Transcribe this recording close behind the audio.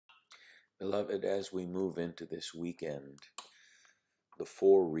Beloved, as we move into this weekend, the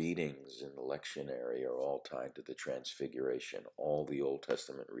four readings in the lectionary are all tied to the Transfiguration, all the Old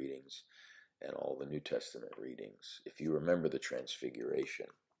Testament readings and all the New Testament readings. If you remember the Transfiguration,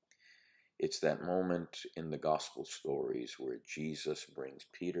 it's that moment in the Gospel stories where Jesus brings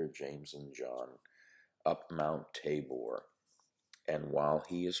Peter, James, and John up Mount Tabor, and while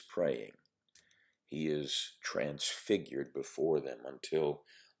he is praying, he is transfigured before them until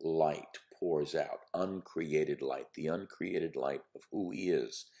light pours out, uncreated light, the uncreated light of who he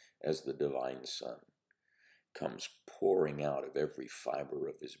is as the divine Son, comes pouring out of every fiber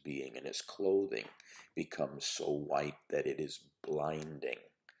of his being, and his clothing becomes so white that it is blinding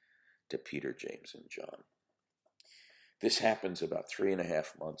to Peter, James, and John. This happens about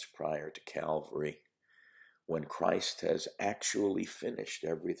 3.5 months prior to Calvary, when Christ has actually finished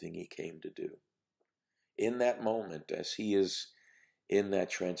everything he came to do. In that moment, as he is in that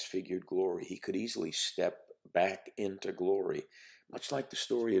transfigured glory, he could easily step back into glory, much like the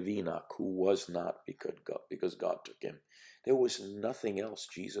story of Enoch, who was not because God took him. There was nothing else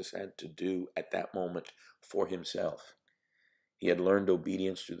Jesus had to do at that moment for himself. He had learned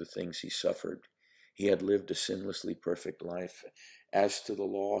obedience through the things he suffered. He had lived a sinlessly perfect life. As to the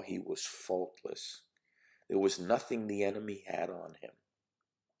law, he was faultless. There was nothing the enemy had on him.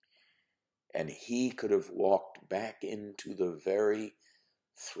 And he could have walked back into the very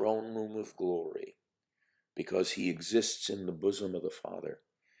throne room of glory because he exists in the bosom of the Father,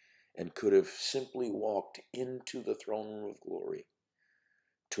 and could have simply walked into the throne room of glory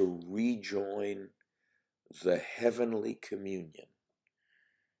to rejoin the heavenly communion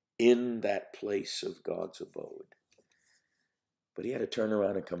in that place of God's abode. But he had to turn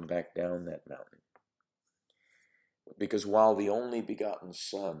around and come back down that mountain. Because while the only begotten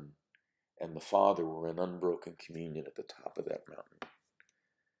Son and the Father were in unbroken communion at the top of that mountain,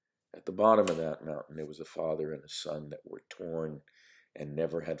 at the bottom of that mountain there was a Father and a Son that were torn and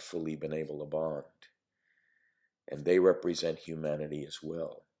never had fully been able to bond. And they represent humanity as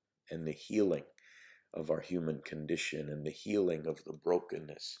well, and the healing of our human condition and the healing of the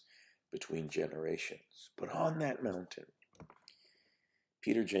brokenness between generations. But on that mountain,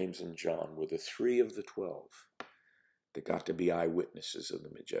 Peter, James, and John were the 3 of the 12 that got to be eyewitnesses of the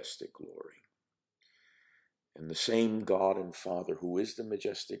majestic glory. And the same God and Father, who is the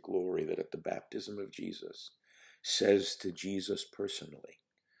majestic glory, that at the baptism of Jesus says to Jesus personally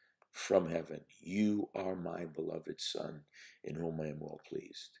from heaven, "You are my beloved Son, in whom I am well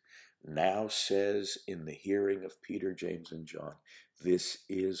pleased," now says in the hearing of Peter, James, and John, "This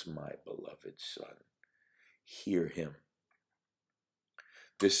is my beloved Son. Hear him."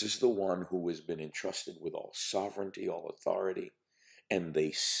 This is the one who has been entrusted with all sovereignty, all authority, and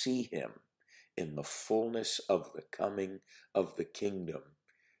they see him in the fullness of the coming of the kingdom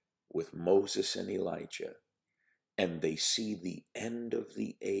with Moses and Elijah, and they see the end of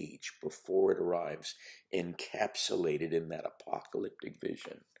the age before it arrives, encapsulated in that apocalyptic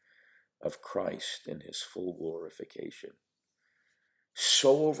vision of Christ in his full glorification.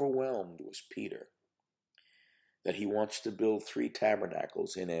 So overwhelmed was Peter that he wants to build 3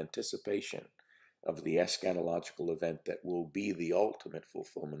 tabernacles in anticipation of the eschatological event that will be the ultimate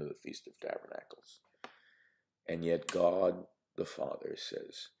fulfillment of the Feast of Tabernacles. And yet God the Father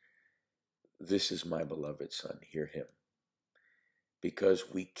says, "This is my beloved Son, hear him." Because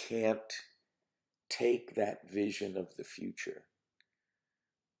we can't take that vision of the future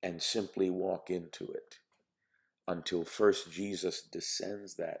and simply walk into it until first Jesus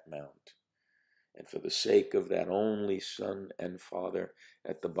descends that mount. And for the sake of that only Son and Father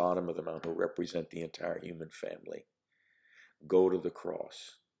at the bottom of the mount, who represent the entire human family, go to the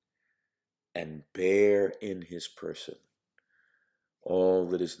cross and bear in his person all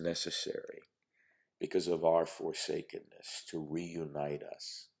that is necessary because of our forsakenness to reunite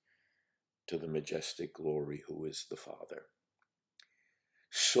us to the majestic glory who is the Father.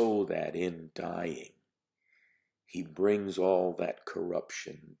 So that in dying, he brings all that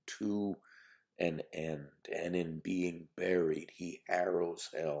corruption to an end, and in being buried, he harrows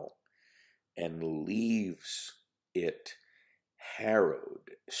hell and leaves it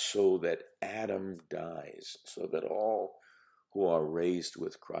harrowed, so that Adam dies, so that all who are raised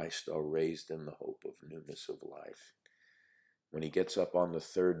with Christ are raised in the hope of newness of life. When he gets up on the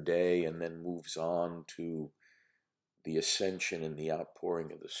 3rd day and then moves on to the ascension and the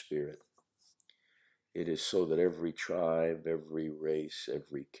outpouring of the Spirit, it is so that every tribe, every race,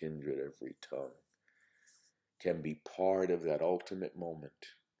 every kindred, every tongue can be part of that ultimate moment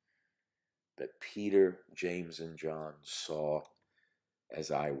that Peter, James, and John saw as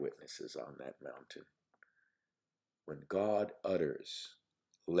eyewitnesses on that mountain. When God utters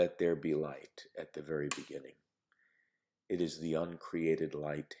let there be light at the very beginning. It is the uncreated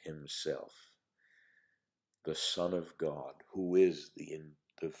light himself, the Son of God, who is the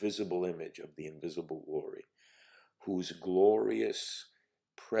visible image of the invisible glory, whose glorious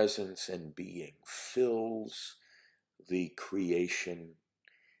presence and being fills the creation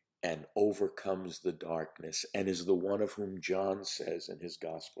and overcomes the darkness, and is the one of whom John says in his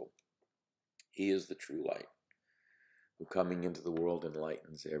gospel, he is the true light, who coming into the world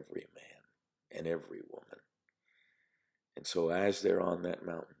enlightens every man and every woman. And so as they're on that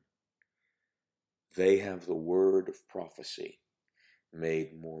mountain, they have the word of prophecy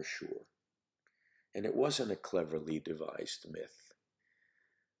made more sure. And it wasn't a cleverly devised myth.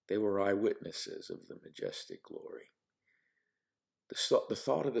 They were eyewitnesses of the majestic glory. The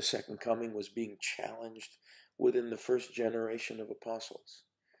thought of the second coming was being challenged within the first generation of apostles.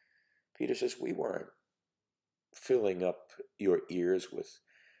 Peter says, we weren't filling up your ears with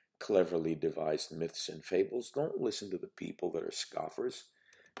cleverly devised myths and fables. Don't listen to the people that are scoffers,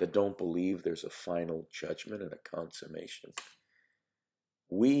 that don't believe there's a final judgment and a consummation.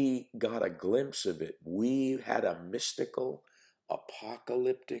 We got a glimpse of it. We had a mystical,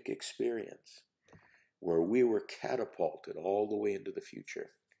 apocalyptic experience where we were catapulted all the way into the future.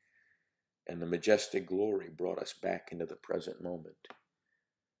 And the majestic glory brought us back into the present moment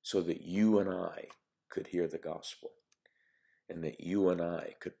so that you and I could hear the gospel, and that you and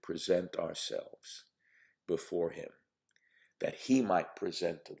I could present ourselves before him, that he might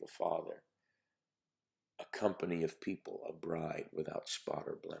present to the Father a company of people, a bride without spot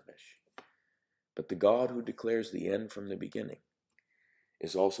or blemish. But the God who declares the end from the beginning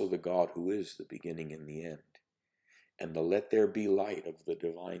is also the God who is the beginning and the end. And the let there be light of the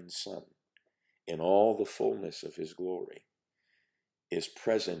divine Son in all the fullness of his glory is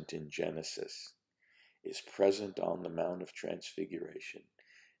present in Genesis, is present on the Mount of Transfiguration,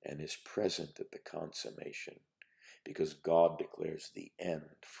 and is present at the consummation, because God declares the end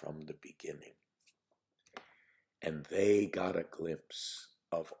from the beginning. And they got a glimpse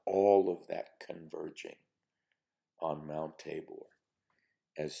of all of that converging on Mount Tabor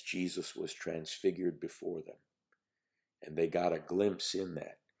as Jesus was transfigured before them. And they got a glimpse in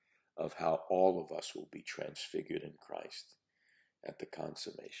that of how all of us will be transfigured in Christ at the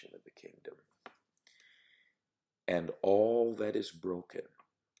consummation of the kingdom. And all that is broken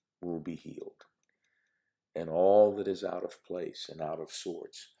will be healed. And all that is out of place and out of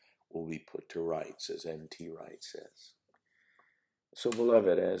sorts will be put to rights, as N.T. Wright says. So,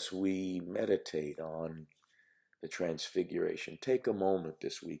 beloved, as we meditate on the Transfiguration, take a moment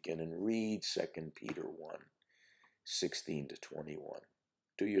this weekend and read 2 Peter 1, 16 to 21.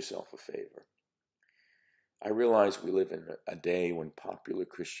 Do yourself a favor. I realize we live in a day when popular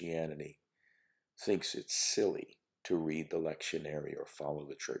Christianity thinks it's silly to read the lectionary or follow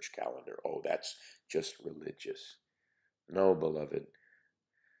the church calendar. Oh, that's just religious. No, beloved,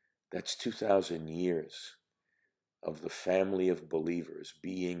 that's 2,000 years of the family of believers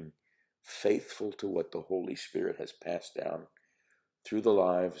being faithful to what the Holy Spirit has passed down through the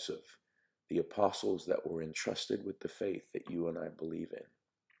lives of the apostles that were entrusted with the faith that you and I believe in,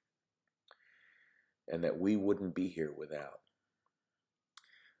 and that we wouldn't be here without.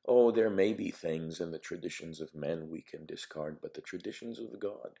 Oh, there may be things in the traditions of men we can discard, but the traditions of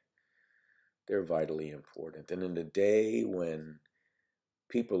God, they're vitally important. And in a day when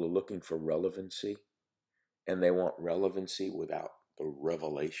people are looking for relevancy, and they want relevancy without the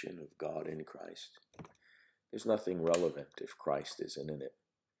revelation of God in Christ, there's nothing relevant if Christ isn't in it.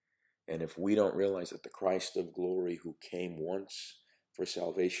 And if we don't realize that the Christ of glory who came once for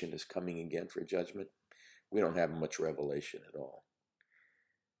salvation is coming again for judgment, we don't have much revelation at all.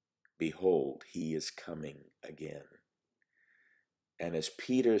 Behold, he is coming again. And as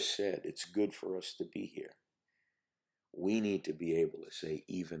Peter said, it's good for us to be here. We need to be able to say,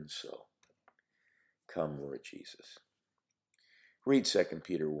 even so, come, Lord Jesus. Read 2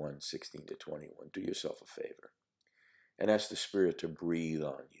 Peter 1, 16 to 21. Do yourself a favor and ask the Spirit to breathe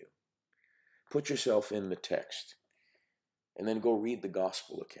on you. Put yourself in the text and then go read the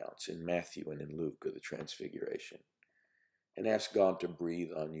gospel accounts in Matthew and in Luke of the Transfiguration and ask God to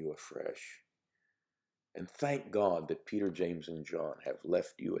breathe on you afresh. And thank God that Peter, James, and John have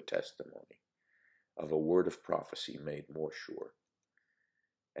left you a testimony of a word of prophecy made more sure,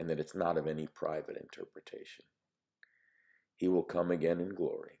 and that it's not of any private interpretation. He will come again in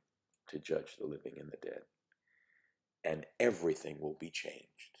glory to judge the living and the dead, and everything will be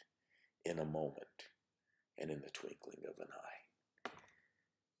changed in a moment and in the twinkling of an eye.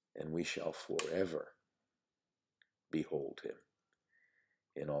 And we shall forever behold him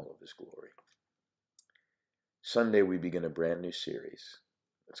in all of his glory. Sunday, we begin a brand new series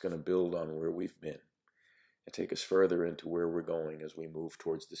It's going to build on where we've been and take us further into where we're going as we move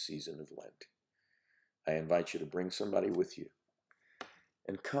towards the season of Lent. I invite you to bring somebody with you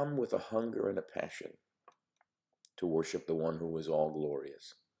and come with a hunger and a passion to worship the one who is all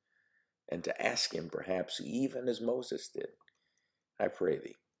glorious, and to ask him, perhaps even as Moses did, I pray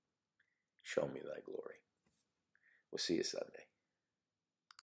thee, show me thy glory. We'll see you Sunday.